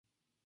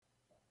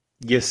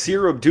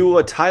Yasir,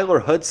 Abdullah, Tyler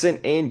Hudson,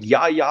 and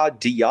YaYa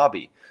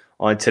Diaby.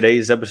 On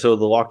today's episode of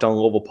the Locked On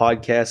Louisville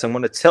podcast, I'm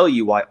going to tell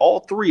you why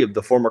all three of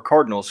the former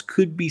Cardinals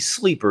could be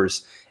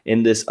sleepers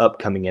in this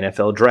upcoming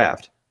NFL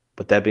draft.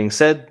 With that being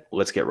said,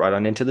 let's get right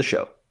on into the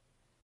show.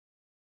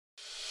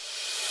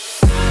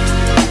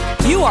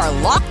 You are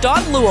Locked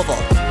On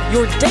Louisville,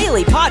 your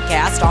daily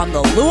podcast on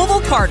the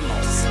Louisville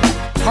Cardinals.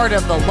 Part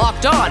of the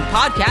Locked On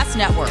Podcast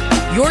Network,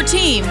 your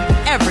team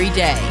every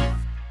day.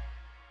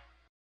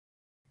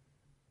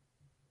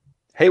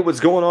 Hey, what's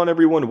going on,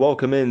 everyone?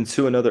 Welcome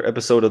into another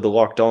episode of the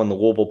Locked On the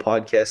Louisville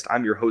podcast.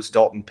 I'm your host,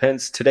 Dalton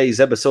Pence. Today's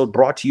episode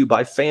brought to you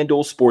by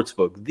FanDuel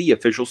Sportsbook, the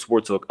official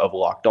sportsbook of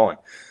Locked On.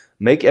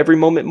 Make every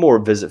moment more.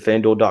 Visit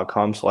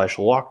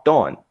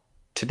FanDuel.com/LockedOn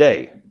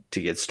today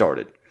to get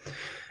started.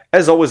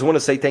 As always, I want to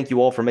say thank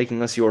you all for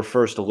making us your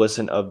first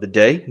listen of the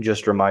day.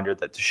 Just a reminder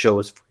that the show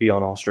is free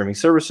on all streaming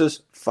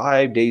services,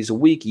 5 days a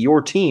week,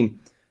 your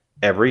team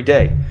every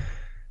day.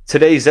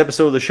 Today's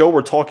episode of the show,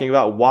 we're talking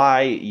about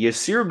why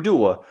Yasir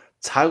Abdullah,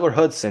 Tyler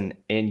Hudson,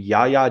 and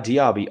YaYa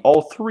Diaby,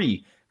 all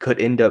three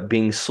could end up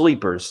being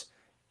sleepers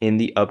in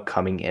the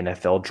upcoming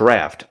NFL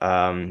draft.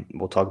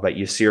 We'll talk about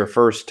Yasir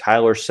first,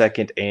 Tyler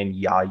second, and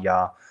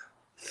YaYa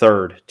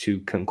third to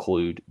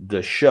conclude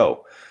the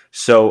show.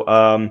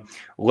 So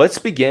let's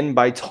begin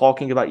by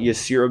talking about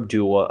Yasir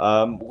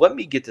Abdullah. Let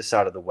me get this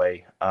out of the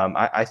way.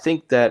 I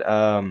think that,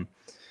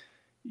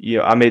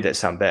 I made that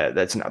sound bad.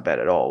 That's not bad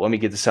at all. Let me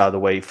get this out of the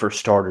way for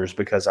starters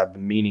because I've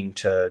been meaning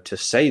to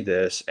say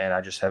this, and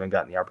I just haven't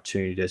gotten the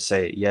opportunity to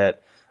say it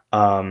yet.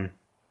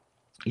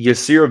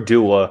 Yasir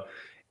Abdullah,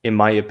 in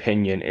my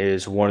opinion,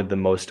 is one of the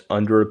most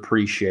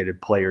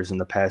underappreciated players in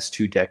the past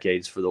 2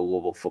 decades for the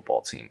Louisville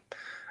football team.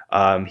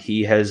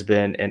 He has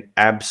been an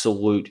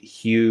absolute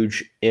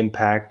huge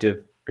impact.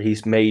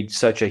 He's made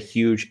such a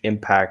huge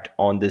impact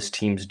on this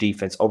team's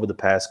defense over the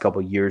past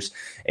couple of years.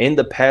 In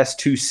the past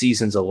 2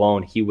 seasons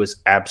alone, he was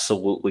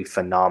absolutely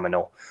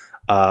phenomenal.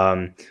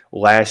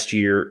 Last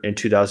year in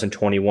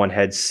 2021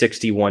 had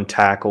 61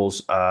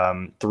 tackles,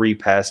 3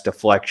 pass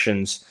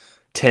deflections,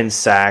 10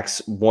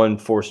 sacks, 1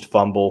 forced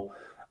fumble.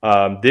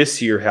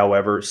 This year,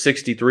 however,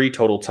 63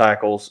 total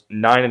tackles,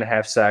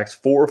 9.5 sacks,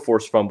 4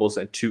 forced fumbles,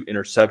 and 2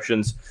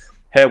 interceptions.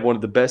 Had one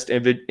of the best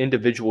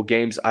individual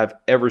games I've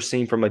ever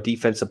seen from a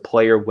defensive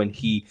player when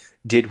he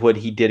did what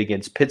he did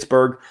against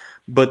Pittsburgh.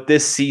 But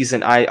this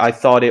season, I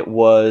thought it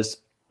was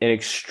an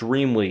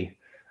extremely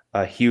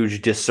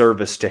huge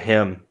disservice to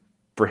him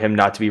for him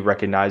not to be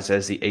recognized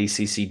as the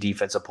ACC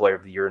Defensive Player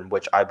of the Year, in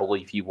which I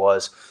believe he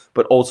was.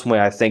 But ultimately,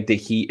 I think that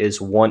he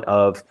is one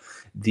of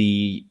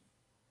the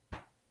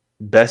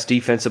best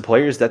defensive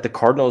players that the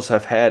Cardinals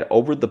have had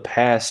over the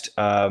past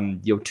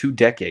 2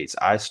 decades.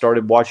 I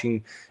started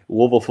watching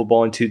Louisville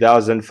football in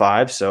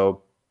 2005,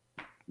 so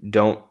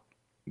don't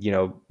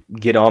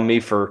get on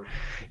me for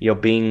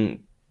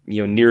being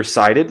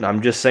nearsighted.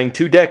 I'm just saying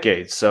 2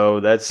 decades, so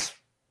that's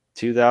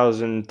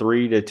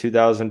 2003 to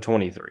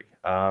 2023.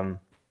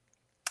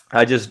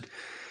 I just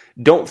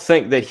don't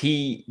think that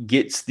he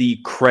gets the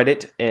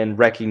credit and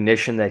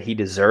recognition that he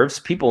deserves.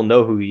 People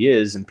know who he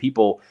is, and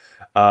people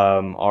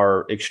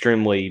are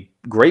extremely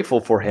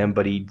grateful for him,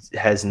 but he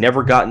has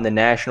never gotten the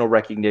national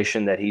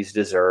recognition that he's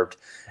deserved.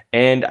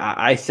 And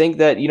I think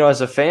that,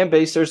 as a fan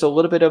base, there's a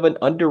little bit of an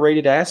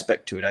underrated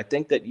aspect to it. I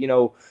think that,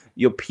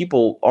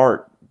 people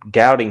aren't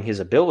doubting his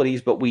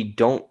abilities, but we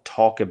don't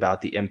talk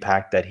about the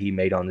impact that he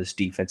made on this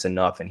defense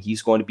enough. And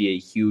he's going to be a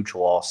huge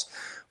loss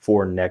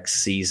for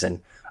next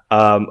season.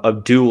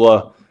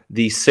 Abdullah,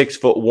 the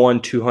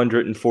 6'1",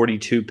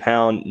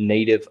 242-pound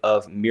native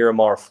of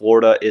Miramar,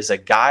 Florida, is a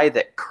guy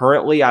that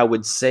currently I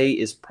would say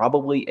is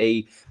probably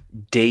a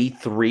day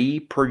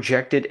 3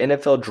 projected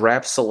NFL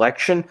draft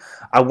selection.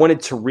 I wanted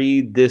to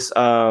read this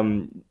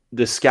the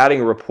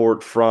scouting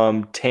report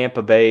from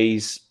Tampa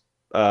Bay's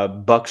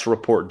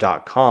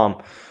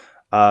BucksReport.com.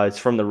 It's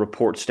from the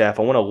report staff.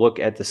 I want to look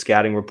at the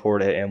scouting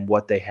report and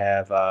what they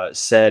have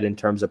said in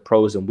terms of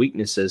pros and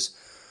weaknesses,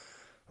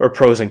 or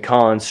pros and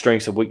cons,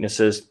 strengths and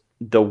weaknesses.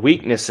 The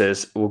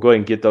weaknesses, we'll go ahead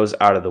and get those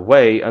out of the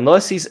way.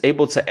 Unless he's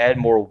able to add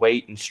more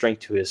weight and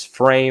strength to his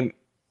frame,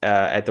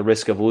 at the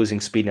risk of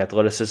losing speed and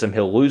athleticism,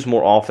 he'll lose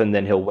more often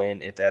than he'll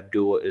win if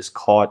Abdullah is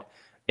caught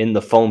in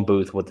the phone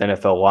booth with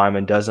NFL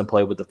linemen, doesn't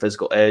play with the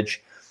physical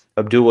edge.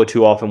 Abdullah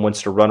too often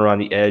wants to run around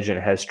the edge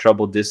and has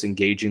trouble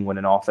disengaging when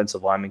an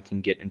offensive lineman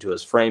can get into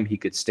his frame. He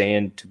could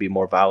stand to be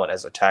more violent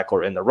as a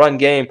tackler in the run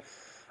game.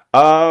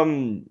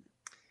 In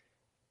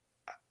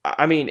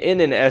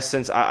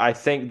essence, I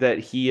think that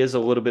he is a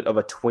little bit of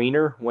a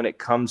tweener when it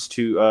comes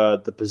to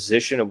the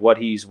position of what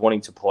he's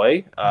wanting to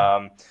play.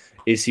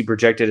 Is he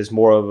projected as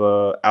more of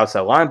a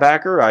outside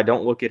linebacker? I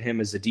don't look at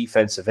him as a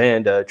defensive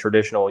end, a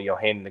traditional,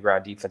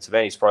 hand-in-the-ground defensive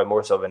end. He's probably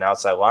more so of an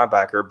outside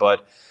linebacker,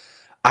 but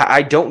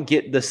I don't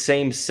get the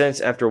same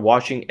sense after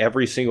watching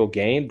every single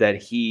game that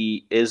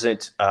he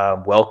isn't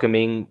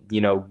welcoming,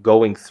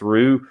 going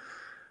through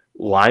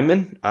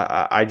linemen.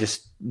 I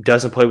just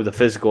doesn't play with a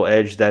physical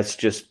edge. That's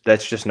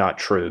just not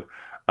true.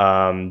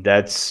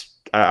 That's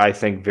I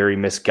think very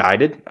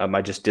misguided.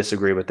 I just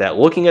disagree with that.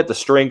 Looking at the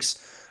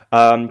strengths,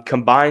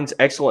 Combines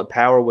excellent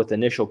power with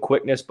initial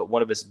quickness, but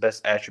one of his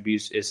best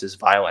attributes is his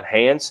violent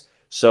hands.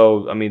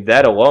 So, I mean,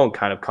 that alone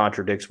kind of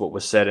contradicts what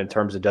was said in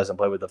terms of doesn't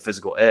play with a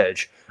physical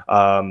edge.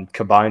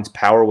 Combines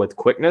power with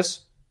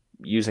quickness,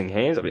 using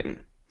hands. I mean,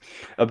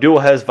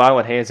 Abdullah has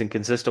violent hands and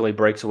consistently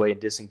breaks away and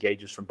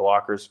disengages from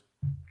blockers.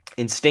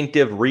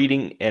 Instinctive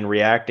reading and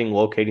reacting,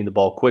 locating the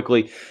ball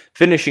quickly,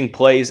 finishing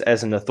plays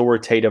as an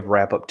authoritative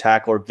wrap-up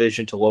tackler,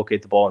 vision to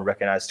locate the ball and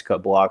recognize to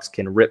cut blocks,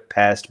 can rip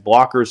past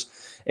blockers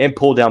and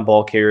pull down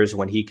ball carriers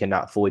when he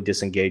cannot fully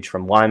disengage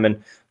from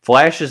linemen.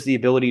 Flash has the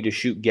ability to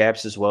shoot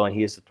gaps as well, and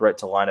he is the threat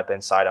to line up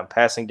inside on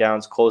passing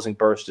downs. Closing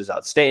burst is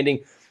outstanding,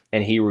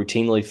 and he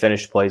routinely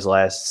finished plays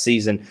last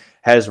season.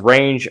 Has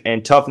range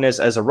and toughness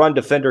as a run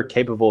defender,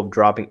 capable of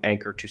dropping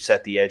anchor to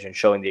set the edge and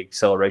showing the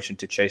acceleration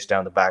to chase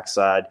down the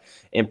backside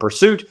in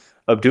pursuit.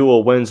 Abdullah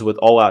wins with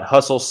all-out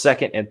hustle,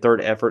 second and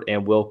third effort,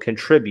 and will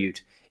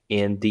contribute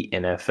in the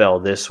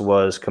NFL. This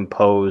was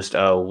composed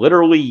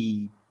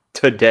literally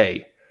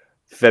today,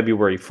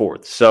 February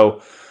 4th.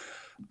 So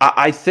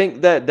I think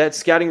that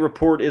scouting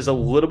report is a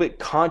little bit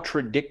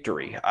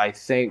contradictory. I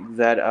think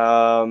that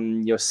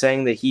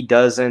saying that he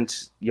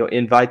doesn't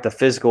invite the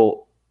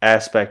physical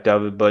aspect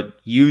of it, but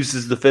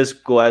uses the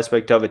physical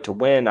aspect of it to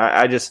win.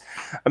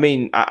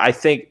 I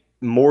think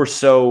more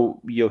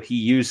so, he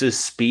uses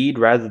speed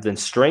rather than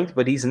strength,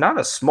 but he's not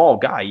a small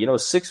guy.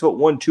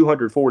 6'1",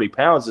 240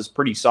 pounds is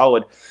pretty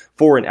solid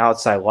for an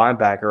outside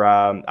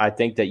linebacker. I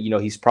think that,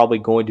 he's probably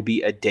going to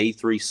be a day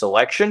 3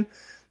 selection,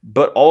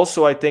 but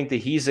also I think that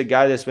he's a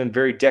guy that's been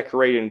very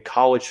decorated in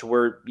college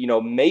where,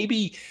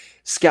 maybe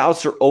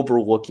scouts are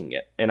overlooking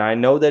it. And I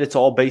know that it's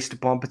all based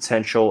upon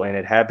potential, and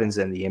it happens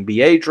in the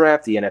NBA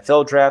draft, the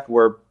NFL draft,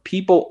 where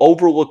people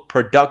overlook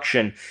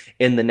production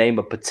in the name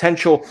of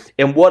potential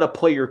and what a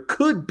player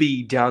could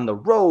be down the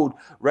road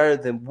rather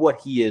than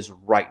what he is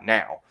right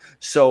now.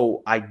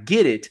 So I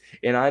get it,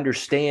 and I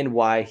understand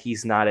why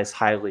he's not as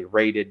highly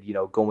rated,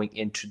 going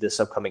into this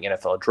upcoming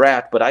NFL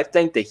draft. But I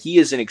think that he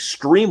is an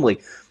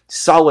extremely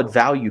solid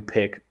value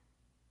pick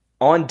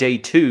on day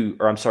 3,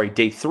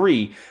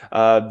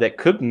 that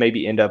could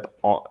maybe end up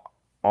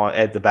on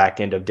at the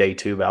back end of day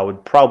 2, but I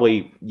would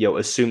probably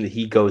assume that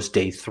he goes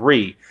day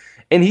 3.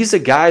 And he's a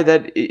guy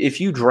that if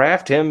you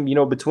draft him,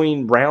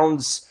 between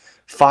rounds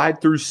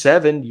 5 through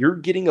 7, you're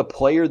getting a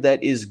player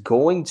that is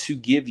going to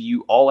give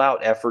you all-out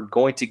effort,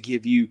 going to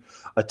give you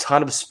a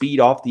ton of speed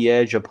off the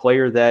edge, a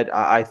player that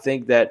I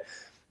think that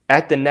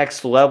at the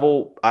next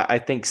level, I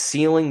think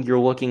ceiling, you're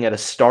looking at a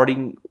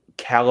starting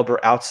caliber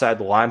outside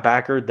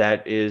linebacker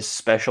that is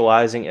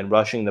specializing in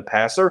rushing the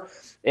passer.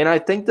 And I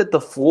think that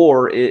the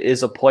floor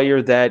is a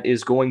player that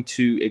is going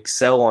to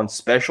excel on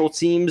special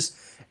teams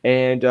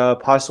and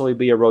possibly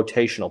be a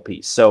rotational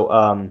piece. So,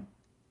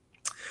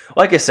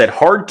 like I said,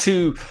 hard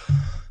to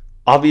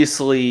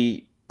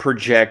obviously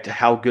project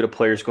how good a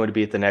player is going to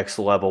be at the next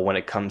level when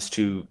it comes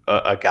to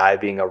a guy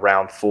being a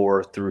round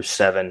 4 through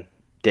 7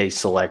 day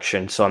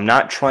selection. So I'm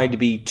not trying to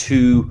be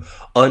too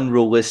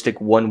unrealistic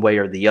one way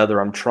or the other.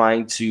 I'm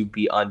trying to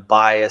be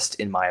unbiased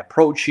in my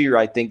approach here.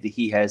 I think that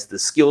he has the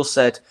skill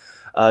set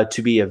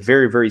to be a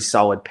very, very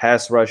solid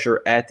pass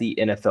rusher at the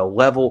NFL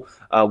level.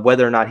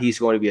 Whether or not he's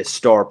going to be a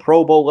star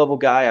Pro Bowl level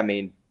guy, I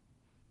mean,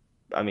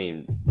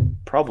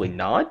 probably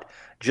not,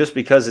 just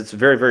because it's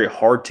very, very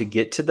hard to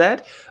get to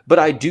that. But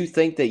I do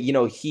think that,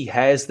 he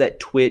has that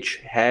twitch,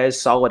 has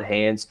solid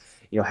hands,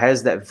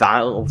 has that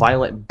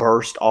violent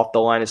burst off the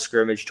line of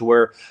scrimmage to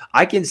where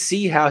I can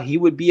see how he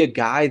would be a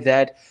guy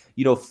that,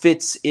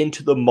 fits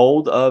into the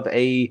mold of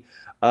a,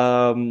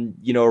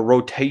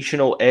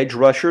 rotational edge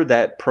rusher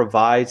that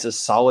provides a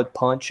solid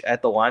punch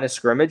at the line of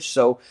scrimmage.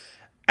 So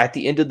at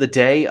the end of the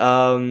day,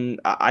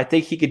 I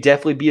think he could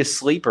definitely be a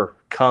sleeper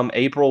come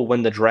April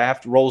when the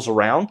draft rolls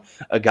around,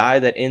 a guy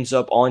that ends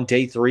up on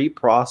day 3,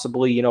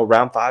 possibly,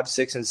 round 5,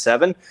 6, and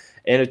 7.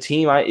 And a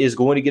team is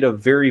going to get a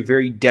very,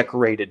 very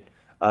decorated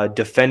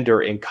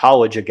defender in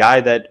college, a guy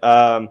that,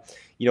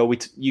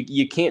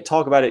 you can't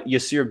talk about it,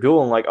 Yasir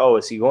Abdullah, like, oh,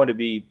 is he going to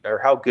be, or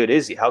how good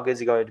is he? How good is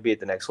he going to be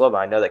at the next level?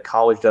 I know that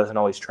college doesn't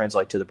always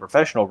translate to the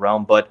professional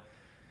realm, but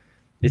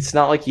it's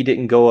not like he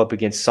didn't go up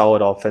against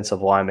solid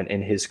offensive linemen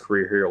in his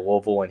career here at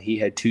Louisville, and he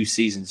had 2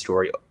 seasons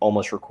where he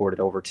almost recorded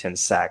over 10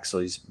 sacks. So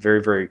he's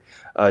very, very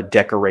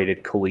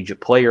decorated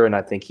collegiate player, and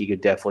I think he could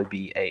definitely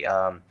be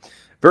a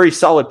very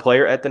solid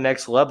player at the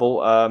next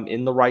level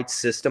in the right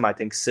system. I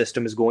think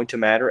system is going to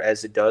matter,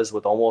 as it does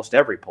with almost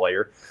every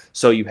player.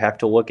 So you have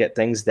to look at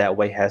things that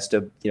way. Has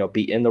to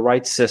be in the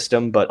right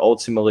system. But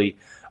ultimately,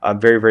 I'm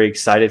very, very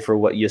excited for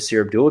what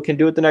Yasir Abdullah can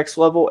do at the next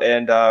level.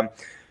 And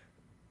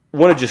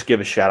want to just give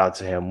a shout out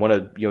to him.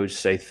 Want to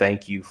just say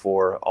thank you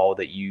for all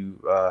that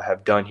you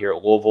have done here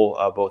at Louisville,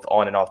 both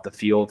on and off the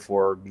field,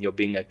 for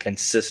being a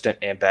consistent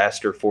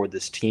ambassador for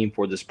this team,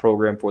 for this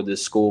program, for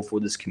this school, for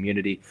this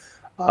community.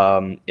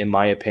 In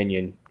my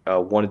opinion,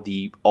 one of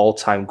the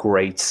all-time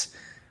greats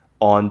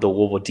on the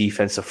Louisville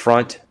defensive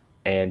front,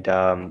 and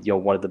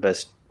one of the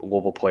best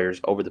Louisville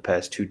players over the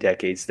past 2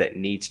 decades that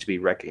needs to be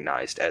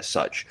recognized as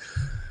such.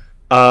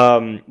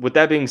 With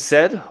that being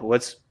said,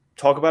 let's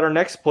talk about our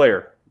next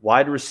player.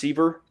 wide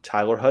receiver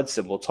Tyler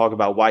Hudson. We'll talk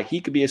about why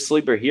he could be a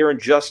sleeper here in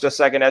just a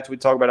second after we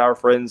talk about our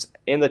friends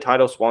and the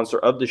title sponsor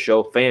of the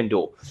show,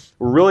 FanDuel.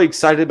 We're really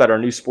excited about our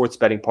new sports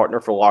betting partner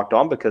for Locked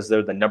On because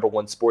they're the number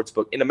one sports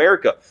book in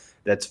America.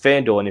 That's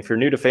FanDuel. And if you're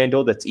new to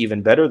FanDuel, that's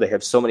even better. They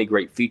have so many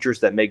great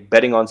features that make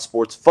betting on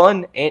sports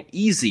fun and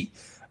easy.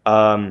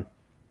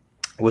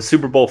 With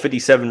Super Bowl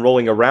 57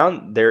 rolling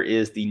around, there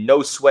is the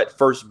no-sweat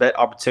first bet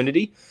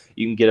opportunity.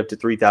 You can get up to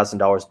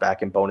 $3,000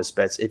 back in bonus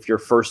bets if your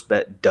first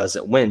bet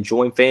doesn't win.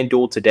 Join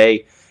FanDuel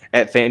today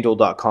at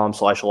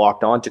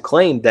FanDuel.com/lockedon to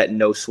claim that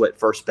no-sweat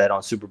first bet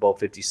on Super Bowl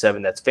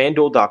 57. That's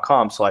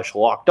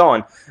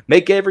FanDuel.com/lockedon.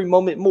 Make every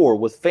moment more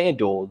with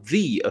FanDuel,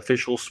 the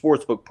official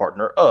sportsbook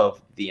partner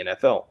of the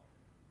NFL.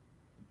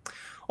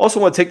 Also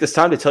want to take this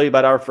time to tell you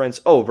about our friends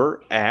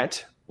over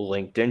at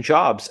LinkedIn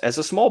Jobs. As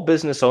a small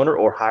business owner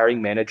or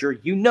hiring manager,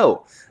 you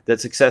know that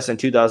success in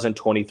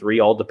 2023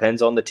 all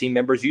depends on the team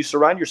members you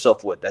surround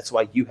yourself with. That's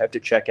why you have to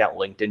check out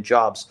LinkedIn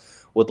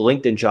Jobs. With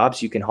LinkedIn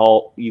Jobs, you can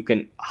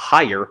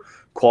hire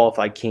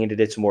qualified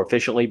candidates more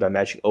efficiently by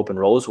matching open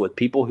roles with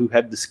people who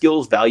have the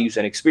skills, values,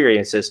 and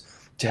experiences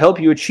to help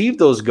you achieve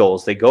those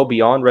goals. They go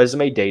beyond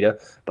resume data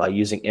by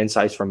using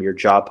insights from your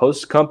job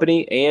post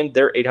company and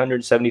their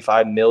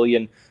 875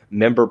 million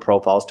member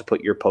profiles to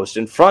put your post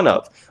in front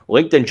of.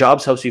 LinkedIn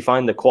Jobs helps you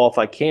find the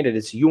qualified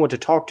candidates you want to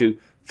talk to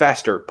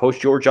faster.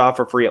 Post your job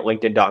for free at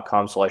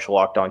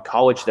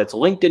linkedin.com/lockedoncollege. That's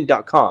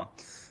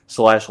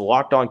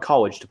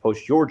linkedin.com/lockedoncollege to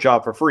post your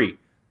job for free.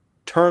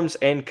 Terms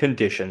and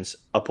conditions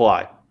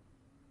apply.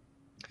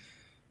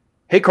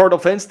 Hey, Cardinal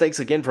fans, thanks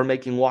again for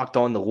making Locked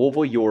On the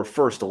Louisville your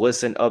first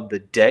listen of the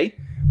day.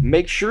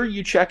 Make sure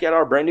you check out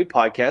our brand new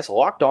podcast,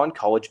 Locked On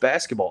College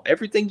Basketball.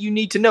 Everything you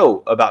need to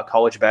know about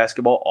college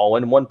basketball all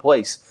in one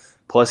place.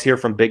 Plus, hear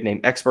from big-name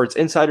experts,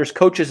 insiders,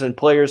 coaches, and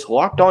players.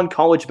 Locked On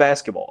College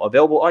Basketball,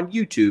 available on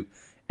YouTube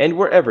and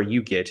wherever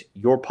you get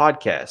your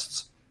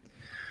podcasts.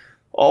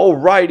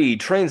 Alrighty,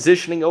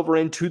 transitioning over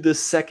into the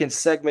second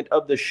segment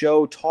of the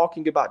show,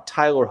 talking about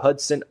Tyler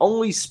Hudson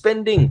only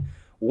spending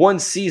one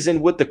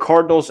season with the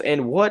Cardinals,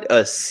 and what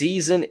a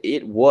season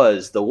it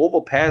was. The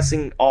Louisville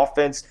passing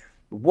offense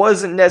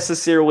wasn't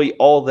necessarily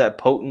all that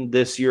potent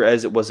this year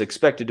as it was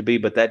expected to be,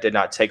 but that did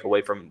not take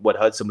away from what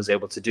Hudson was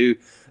able to do.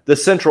 The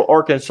Central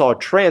Arkansas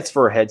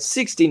transfer had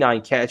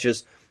 69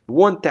 catches,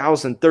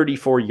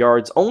 1,034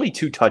 yards, only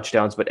 2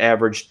 touchdowns, but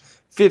averaged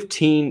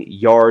 15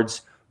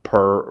 yards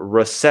per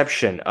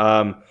reception.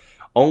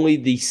 Only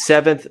the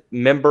 7th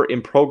member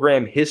in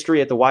program history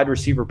at the wide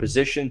receiver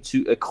position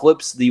to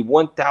eclipse the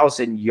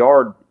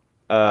 1,000-yard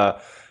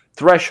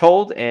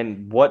threshold,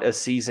 and what a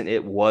season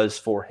it was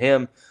for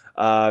him.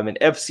 An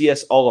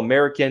FCS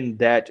All-American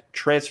that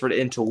transferred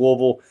into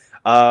Louisville,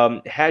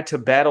 had to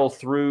battle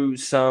through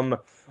some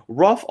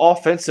rough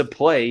offensive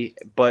play,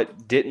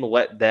 but didn't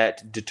let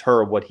that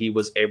deter what he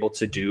was able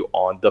to do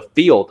on the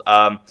field.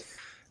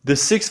 The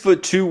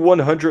 6'2",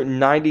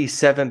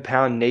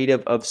 197-pound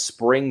native of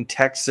Spring,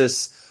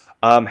 Texas,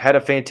 had a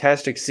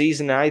fantastic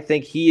season. And I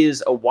think he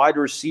is a wide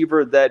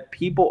receiver that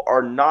people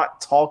are not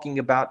talking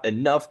about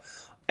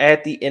enough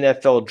at the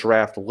NFL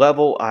draft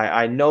level.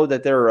 I know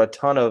that there are a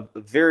ton of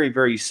very,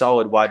 very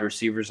solid wide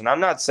receivers, and I'm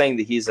not saying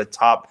that he's a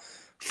top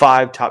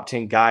 5, top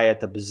 10 guy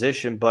at the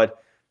position,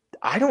 but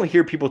I don't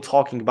hear people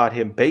talking about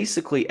him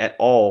basically at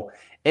all.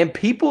 And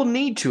people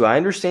need to. I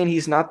understand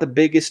he's not the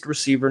biggest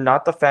receiver,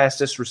 not the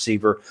fastest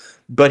receiver,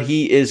 but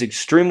he is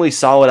extremely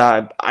solid.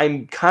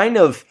 I'm kind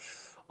of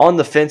on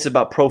the fence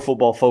about Pro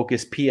Football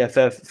Focus,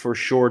 PFF for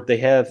short. They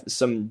have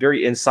some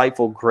very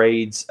insightful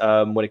grades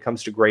when it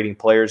comes to grading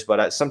players,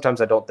 but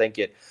sometimes I don't think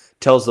it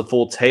tells the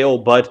full tale.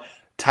 But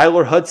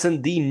Tyler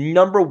Hudson, the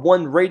number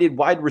 1 rated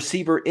wide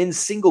receiver in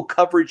single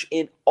coverage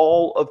in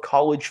all of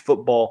college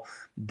football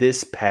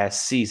this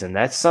past season.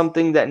 That's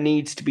something that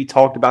needs to be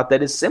talked about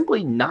that is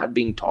simply not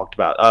being talked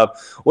about. I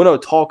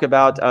want to talk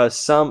about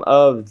some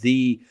of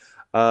the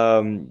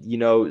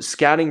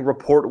scouting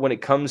report when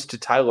it comes to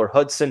Tyler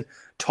Hudson,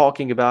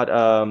 talking about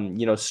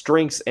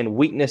strengths and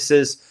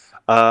weaknesses.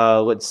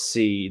 Let's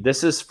see.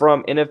 This is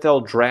from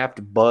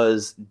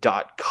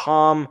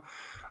NFLDraftBuzz.com.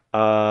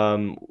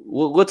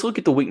 Let's look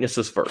at the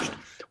weaknesses first.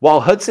 While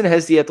Hudson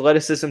has the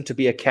athleticism to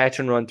be a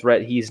catch-and-run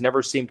threat, he's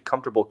never seemed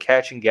comfortable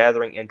catching,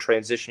 gathering, and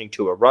transitioning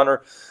to a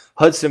runner.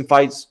 Hudson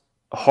fights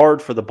hard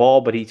for the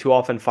ball, but he too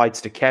often fights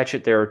to catch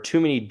it. There are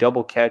too many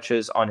double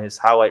catches on his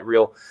highlight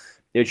reel.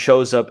 It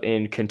shows up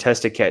in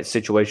contested catch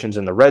situations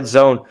in the red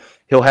zone.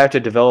 He'll have to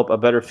develop a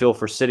better feel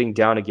for sitting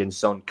down against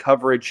zone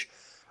coverage.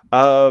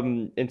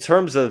 In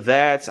terms of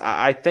that,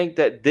 I think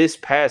that this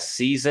past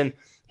season,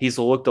 he's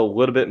looked a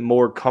little bit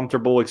more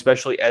comfortable,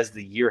 especially as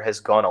the year has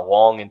gone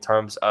along in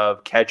terms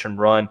of catch and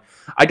run.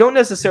 I don't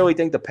necessarily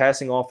think the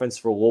passing offense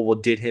for Louisville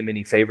did him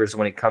any favors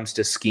when it comes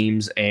to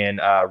schemes and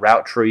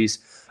route trees.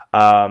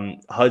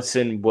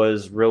 Hudson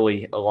was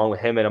really, along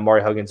with him and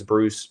Amari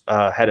Huggins-Bruce,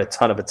 had a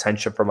ton of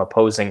attention from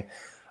opposing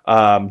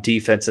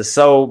defenses.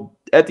 So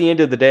at the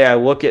end of the day, I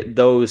look at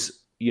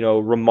those,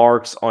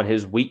 remarks on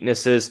his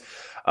weaknesses.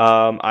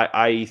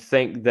 I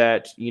think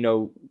that,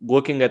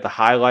 looking at the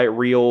highlight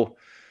reel,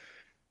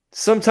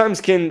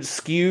 sometimes can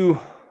skew,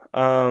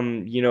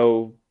 you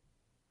know,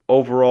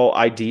 overall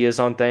ideas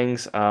on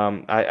things.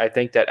 I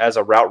think that as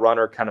a route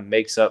runner kind of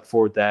makes up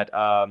for that,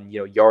 you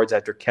know, yards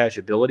after catch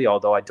ability,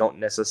 although I don't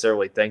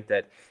necessarily think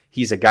that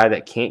he's a guy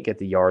that can't get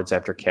the yards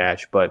after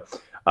catch. But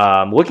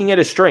looking at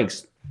his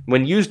strengths,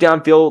 when used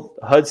downfield,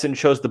 Hudson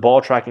shows the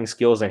ball tracking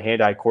skills and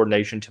hand-eye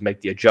coordination to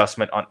make the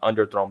adjustment on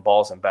underthrown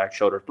balls and back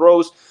shoulder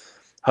throws.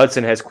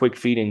 Hudson has quick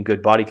feet and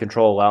good body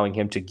control, allowing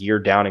him to gear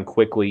down and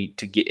quickly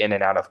to get in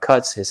and out of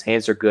cuts. His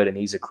hands are good, and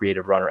he's a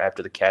creative runner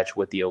after the catch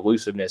with the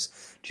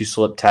elusiveness to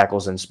slip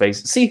tackles in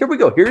space. See, here we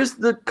go. Here's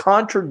the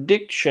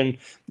contradiction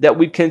that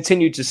we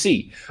continue to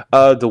see.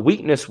 The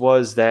weakness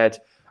was that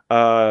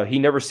he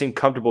never seemed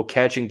comfortable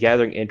catching,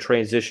 gathering, and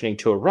transitioning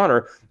to a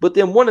runner. But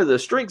then one of the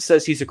strengths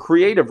says he's a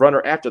creative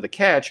runner after the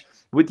catch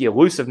with the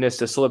elusiveness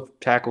to slip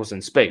tackles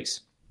in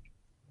space.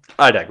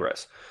 I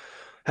digress.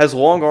 Has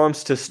long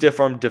arms to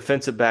stiff-arm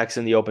defensive backs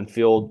in the open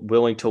field,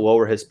 willing to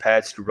lower his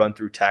pads to run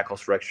through tackles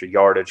for extra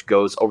yardage,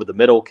 goes over the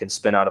middle, can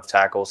spin out of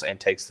tackles, and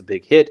takes the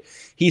big hit.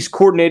 He's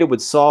coordinated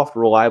with soft,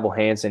 reliable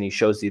hands, and he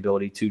shows the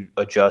ability to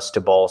adjust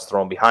to balls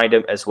thrown behind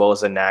him, as well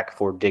as a knack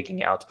for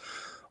digging out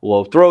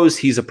low throws.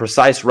 He's a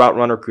precise route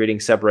runner, creating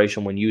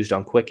separation when used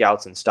on quick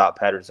outs and stop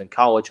patterns in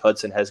college.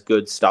 Hudson has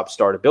good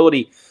stop-start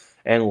ability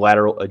and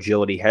lateral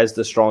agility, has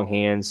the strong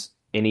hands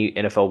any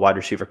NFL wide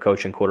receiver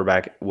coach and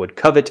quarterback would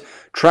covet,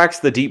 tracks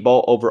the deep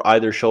ball over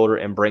either shoulder,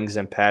 and brings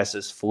in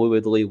passes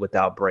fluidly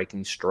without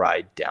breaking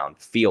stride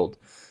downfield.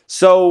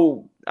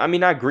 So, I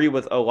mean, I agree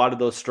with a lot of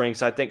those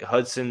strengths. I think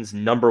Hudson's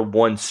number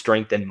one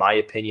strength, in my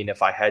opinion,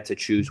 if I had to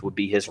choose, would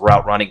be his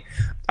route running.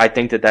 I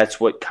think that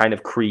that's what kind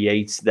of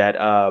creates that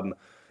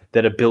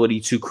that ability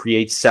to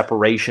create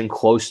separation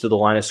close to the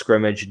line of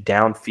scrimmage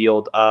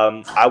downfield.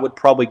 I would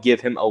probably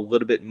give him a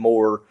little bit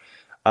more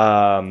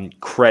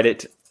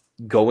credit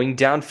going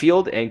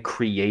downfield and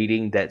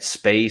creating that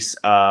space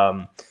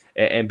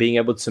and being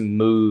able to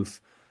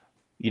move,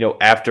 you know,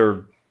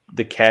 after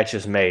the catch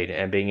is made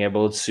and being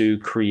able to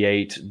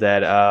create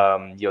that,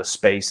 you know,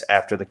 space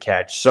after the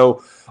catch.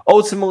 So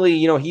ultimately,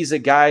 you know, he's a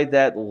guy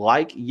that,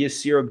 like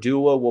Yasir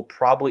Abdullah, will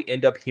probably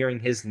end up hearing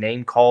his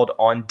name called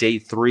on day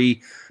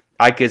 3.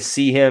 I could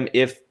see him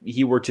if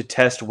he were to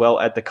test well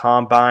at the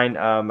combine,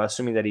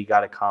 assuming that he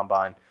got a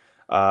combine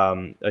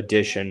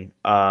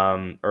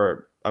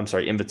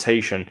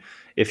invitation.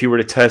 If he were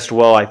to test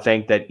well, I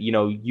think that, you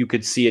know, you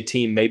could see a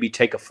team maybe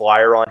take a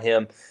flyer on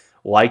him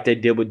like they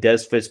did with Des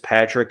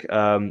Fitzpatrick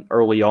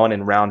early on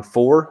in round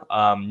 4.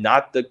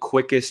 Not the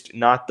quickest,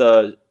 not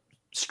the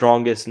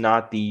strongest,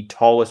 not the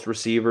tallest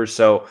receiver.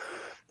 So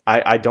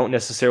I don't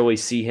necessarily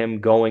see him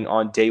going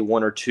on day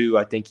 1 or 2.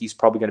 I think he's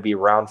probably going to be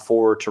round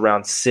 4 to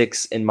round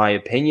 6, in my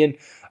opinion.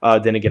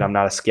 Then again, I'm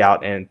not a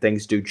scout and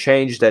things do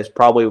change. That's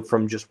probably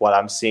from just what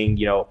I'm seeing,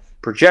 you know,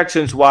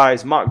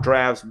 projections-wise, mock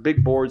drafts,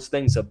 big boards,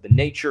 things of the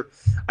nature.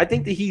 I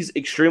think that he's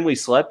extremely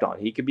slept on.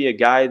 He could be a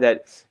guy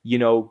that, you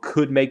know,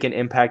 could make an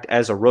impact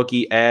as a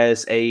rookie,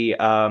 as a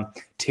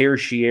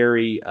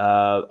tertiary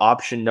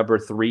option number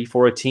 3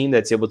 for a team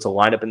that's able to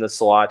line up in the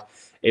slot,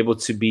 able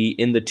to be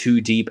in the 2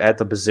 deep at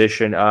the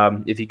position.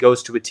 If he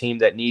goes to a team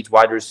that needs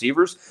wide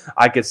receivers,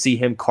 I could see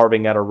him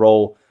carving out a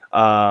role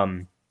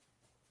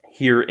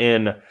here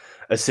in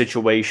a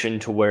situation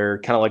to where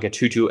kind of like a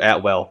Tutu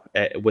Atwell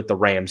with the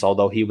Rams,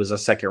 although he was a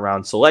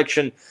second-round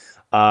selection.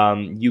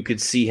 You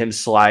could see him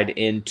slide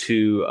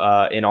into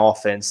an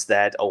offense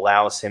that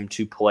allows him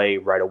to play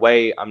right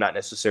away. I'm not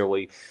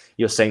necessarily,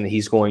 you know, saying that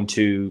he's going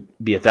to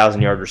be a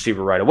 1,000-yard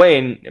receiver right away,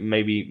 and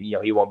maybe, you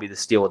know, he won't be the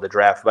steal of the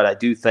draft, but I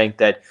do think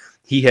that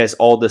he has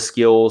all the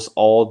skills,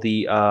 all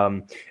the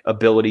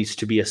abilities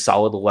to be a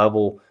solid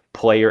level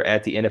player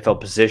at the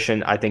NFL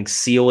position. I think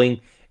ceiling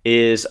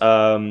is,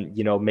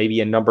 you know, maybe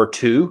a number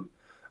 2.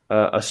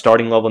 A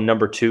starting level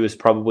number 2 is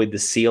probably the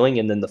ceiling,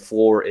 and then the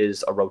floor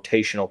is a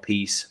rotational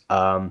piece.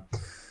 But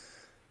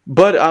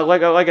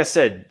like I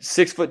said,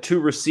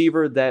 6'2"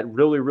 receiver that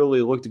really,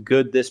 really looked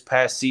good this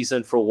past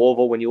season for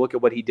Louisville. When you look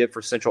at what he did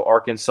for Central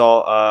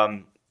Arkansas,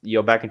 you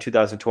know, back in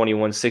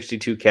 2021,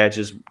 62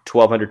 catches,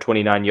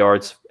 1,229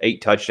 yards, 8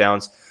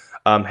 touchdowns.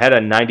 Had a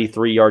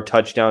 93-yard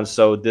touchdown.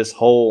 So this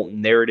whole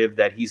narrative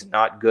that he's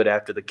not good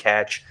after the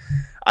catch,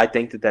 I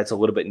think that that's a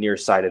little bit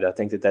nearsighted. I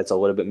think that that's a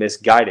little bit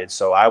misguided.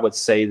 So I would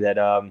say that,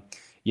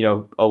 you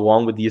know,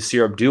 along with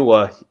Yasir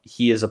Abdullah,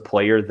 he is a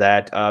player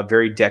that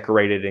very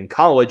decorated in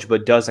college,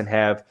 but doesn't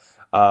have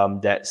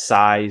that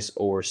size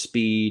or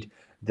speed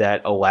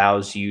that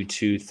allows you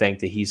to think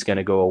that he's going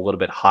to go a little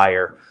bit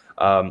higher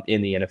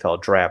in the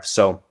NFL draft.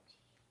 So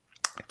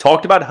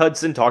talked about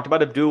Hudson, talked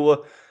about Abdullah.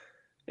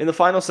 In the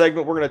final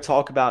segment, we're going to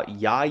talk about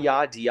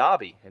YaYa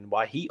Diaby and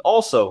why he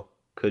also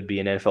could be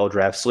an NFL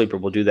draft sleeper.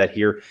 We'll do that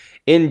here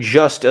in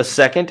just a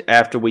second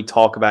after we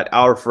talk about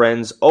our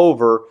friends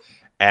over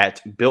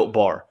at Built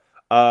Bar.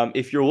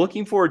 If you're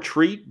looking for a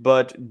treat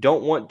but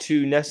don't want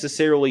to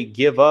necessarily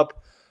give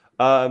up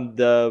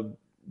the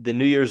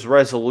New Year's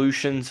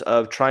resolutions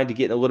of trying to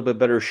get in a little bit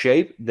better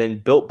shape, then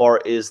Built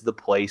Bar is the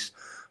place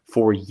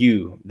for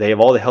you. They have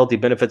all the healthy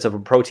benefits of a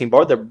protein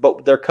bar,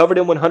 but they're covered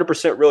in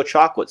 100% real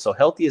chocolate. So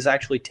healthy is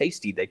actually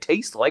tasty. They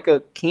taste like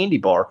a candy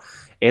bar,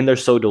 and they're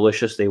so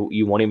delicious.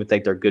 You won't even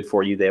think they're good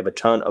for you. They have a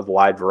ton of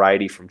wide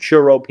variety from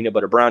churro, peanut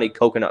butter brownie,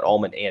 coconut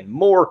almond, and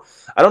more.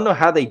 I don't know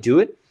how they do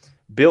it.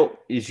 Built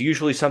is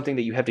usually something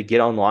that you have to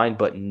get online,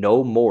 but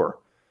no more.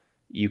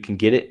 You can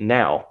get it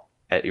now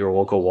at your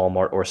local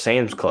Walmart or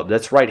Sam's Club.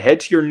 That's right. Head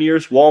to your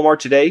nearest Walmart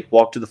today.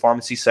 Walk to the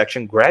pharmacy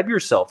section. Grab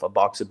yourself a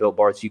box of Built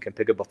Bars. You can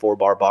pick up a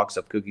 4-bar box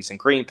of cookies and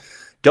cream,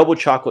 double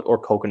chocolate, or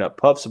coconut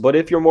puffs. But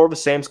if you're more of a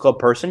Sam's Club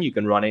person, you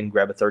can run in and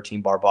grab a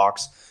 13-bar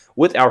box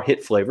with our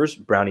hit flavors,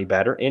 brownie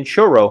batter, and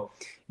churro.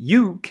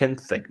 You can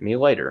thank me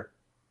later.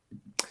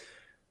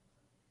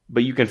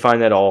 But you can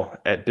find that all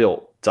at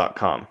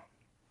Built.com.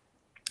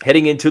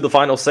 Heading into the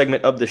final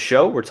segment of the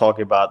show, we're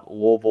talking about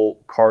Louisville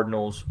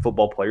Cardinals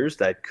football players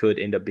that could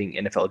end up being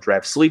NFL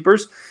draft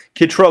sleepers.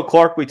 Kentrell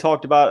Clark, we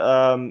talked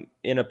about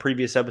in a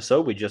previous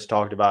episode. We just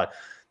talked about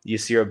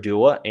Yasir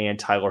Abdullah and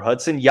Tyler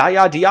Hudson.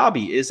 YaYa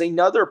Diaby is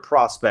another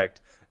prospect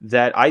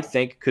that I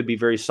think could be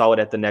very solid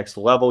at the next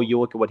level.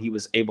 You look at what he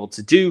was able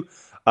to do.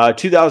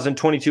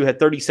 2022 had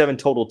 37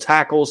 total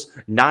tackles,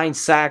 9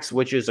 sacks,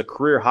 which is a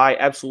career high.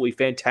 Absolutely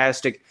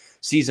fantastic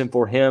season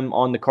for him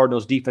on the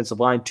Cardinals defensive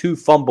line. 2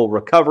 fumble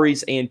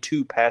recoveries and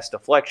 2 pass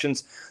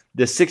deflections.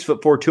 The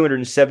 6'4",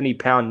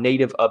 270-pound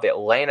native of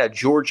Atlanta,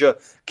 Georgia,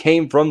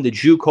 came from the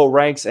JUCO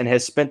ranks and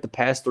has spent the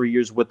past 3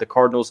 years with the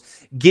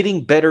Cardinals,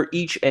 getting better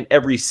each and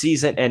every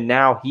season, and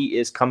now he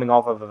is coming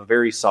off of a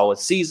very solid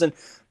season.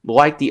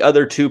 Like the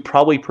other two,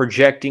 probably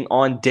projecting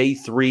on day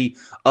 3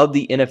 of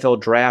the NFL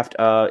draft.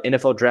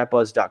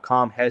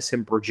 NFLDraftBuzz.com has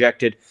him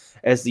projected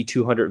as the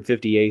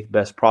 258th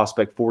best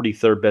prospect,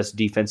 43rd best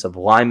defensive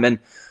lineman.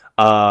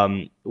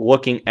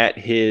 Looking at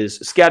his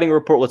scouting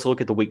report, let's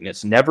look at the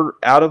weakness. Never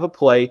out of a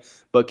play,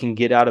 but can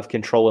get out of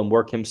control and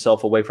work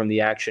himself away from the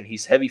action.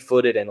 He's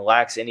heavy-footed and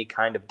lacks any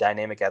kind of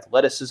dynamic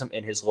athleticism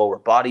in his lower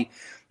body.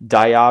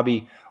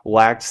 Diaby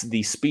lacks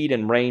the speed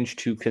and range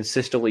to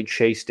consistently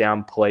chase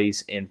down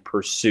plays in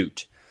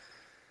pursuit.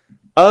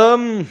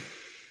 I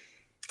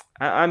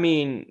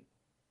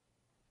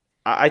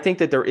think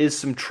that there is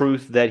some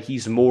truth that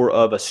he's more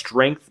of a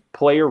strength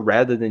player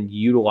rather than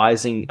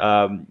utilizing,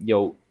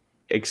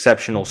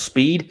 exceptional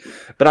speed.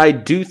 But I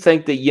do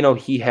think that,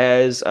 he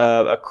has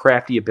a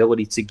crafty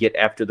ability to get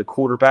after the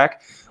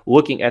quarterback.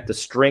 Looking at the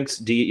strengths,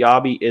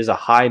 Diaby is a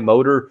high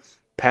motor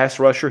pass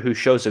rusher who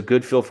shows a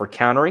good feel for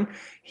countering.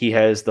 He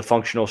has the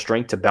functional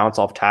strength to bounce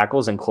off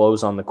tackles and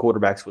close on the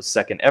quarterbacks with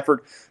second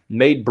effort.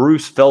 Made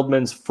Bruce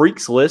Feldman's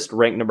Freaks list,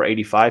 ranked number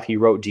 85. He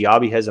wrote,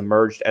 Diaby has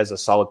emerged as a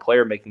solid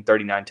player, making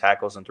 39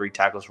 tackles and 3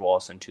 tackles for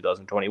loss in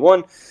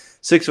 2021.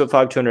 6'5",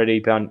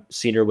 280-pound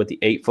senior with the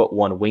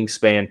 8'1"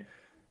 wingspan.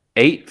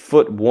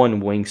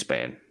 8'1"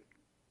 wingspan.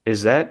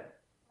 Is that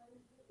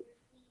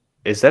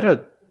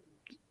a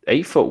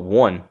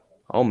 8'1"?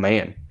 Oh,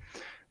 man.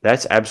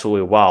 That's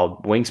absolutely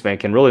wild. Wingspan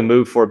can really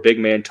move for a big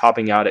man,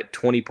 topping out at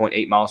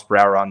 20.8 miles per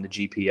hour on the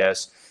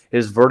GPS.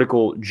 His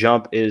vertical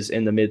jump is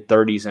in the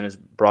mid-30s, and his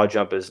broad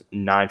jump is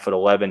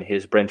 9'11".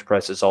 His bench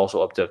press is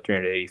also up to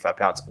 385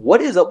 pounds.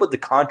 What is up with the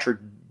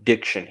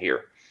contradiction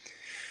here?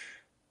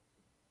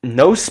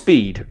 No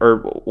speed,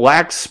 or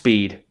lacks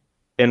speed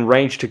and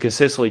range to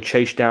consistently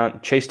chase down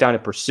in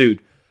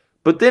pursuit,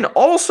 but then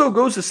also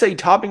goes to say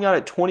topping out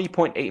at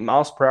 20.8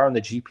 miles per hour on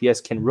the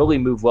GPS can really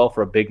move well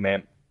for a big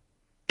man.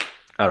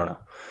 I don't know.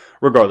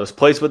 Regardless,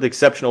 plays with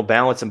exceptional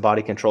balance and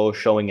body control,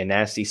 showing a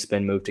nasty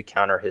spin move to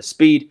counter his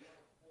speed.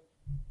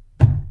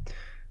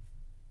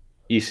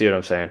 You see what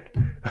I'm saying?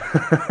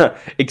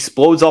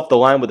 Explodes off the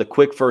line with a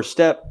quick first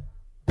step.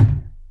 Do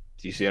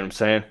you see what I'm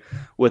saying?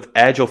 With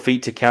agile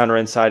feet to counter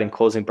inside and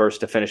closing bursts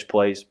to finish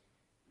plays.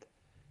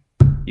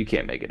 You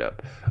can't make it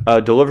up.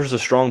 Delivers a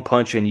strong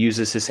punch and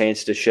uses his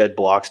hands to shed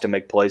blocks to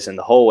make plays in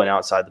the hole and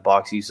outside the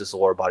box. Uses the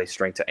lower body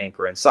strength to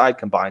anchor inside.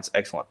 Combines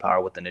excellent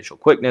power with initial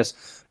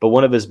quickness. But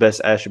one of his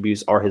best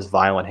attributes are his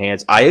violent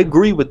hands. I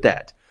agree with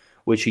that,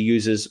 which he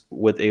uses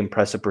with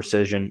impressive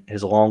precision.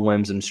 His long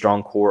limbs and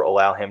strong core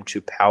allow him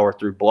to power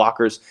through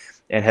blockers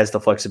and has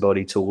the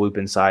flexibility to loop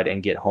inside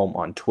and get home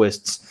on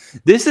twists.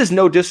 This is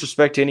no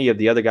disrespect to any of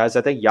the other guys.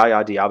 I think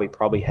YaYa Diaby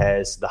probably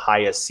has the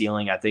highest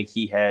ceiling. I think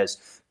he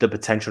has the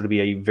potential to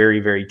be a very,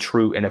 very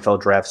true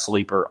NFL draft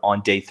sleeper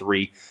on day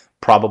 3,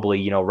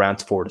 probably,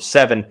 rounds 4 to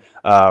 7,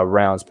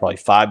 rounds probably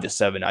 5 to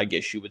 7, I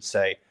guess you would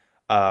say,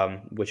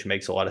 which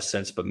makes a lot of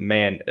sense. But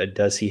man,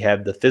 does he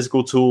have the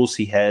physical tools?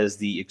 He has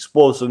the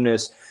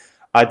explosiveness.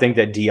 I think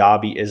that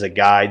Diaby is a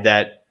guy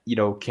that,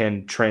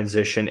 can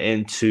transition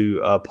into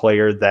a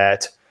player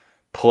that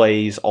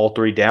plays all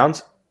 3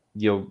 downs,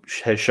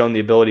 has shown the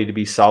ability to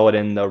be solid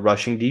in the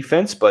rushing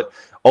defense, but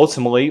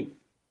ultimately,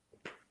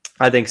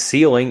 I think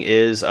ceiling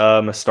is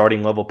a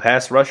starting level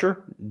pass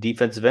rusher,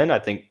 defensive end. I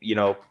think,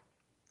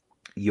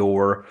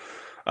 your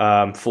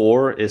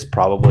floor is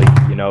probably,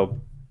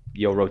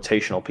 your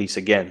rotational piece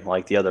again,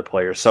 like the other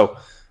players. So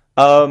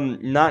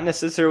Not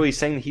necessarily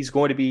saying that he's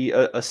going to be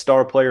a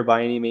star player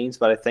by any means,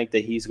 but I think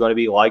that he's going to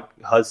be like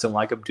Hudson,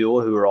 like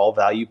Abdullah, who are all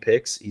value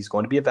picks. He's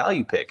going to be a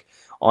value pick.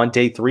 On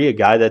day 3, a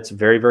guy that's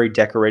very, very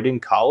decorated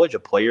in college, a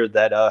player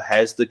that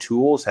has the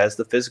tools, has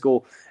the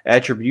physical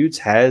attributes,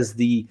 has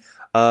the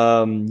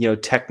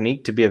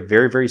technique to be a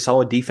very, very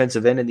solid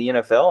defensive end in the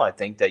NFL. I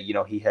think that,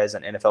 he has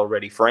an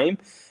NFL-ready frame,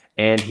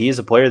 and he is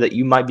a player that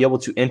you might be able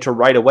to enter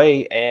right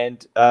away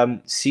and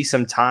see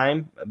some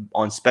time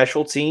on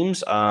special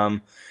teams.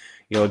 A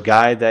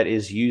guy that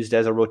is used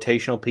as a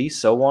rotational piece,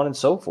 so on and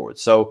so forth.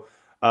 So,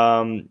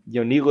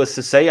 needless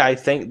to say, I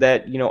think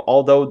that,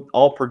 although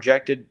all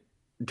projected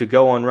to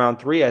go on round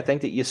 3, I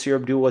think that Yasir,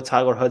 Abdullah,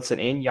 Tyler Hudson,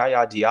 and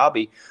YaYa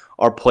Diaby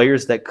are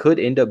players that could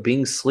end up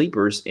being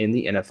sleepers in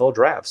the NFL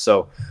draft.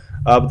 So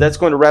that's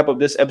going to wrap up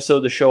this episode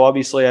of the show.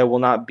 Obviously, I will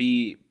not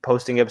be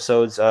posting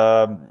episodes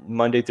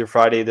Monday through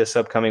Friday this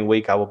upcoming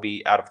week. I will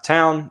be out of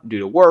town due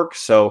to work,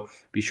 so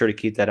be sure to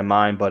keep that in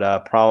mind. But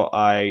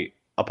I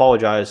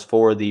apologize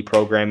for the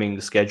programming,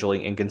 the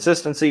scheduling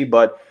inconsistency,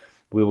 but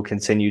we will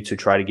continue to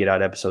try to get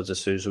out episodes as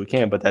soon as we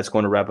can. But that's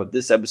going to wrap up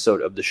this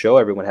episode of the show.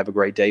 Everyone have a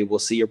great day. We'll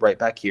see you right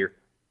back here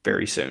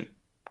very soon.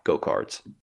 Go Cards.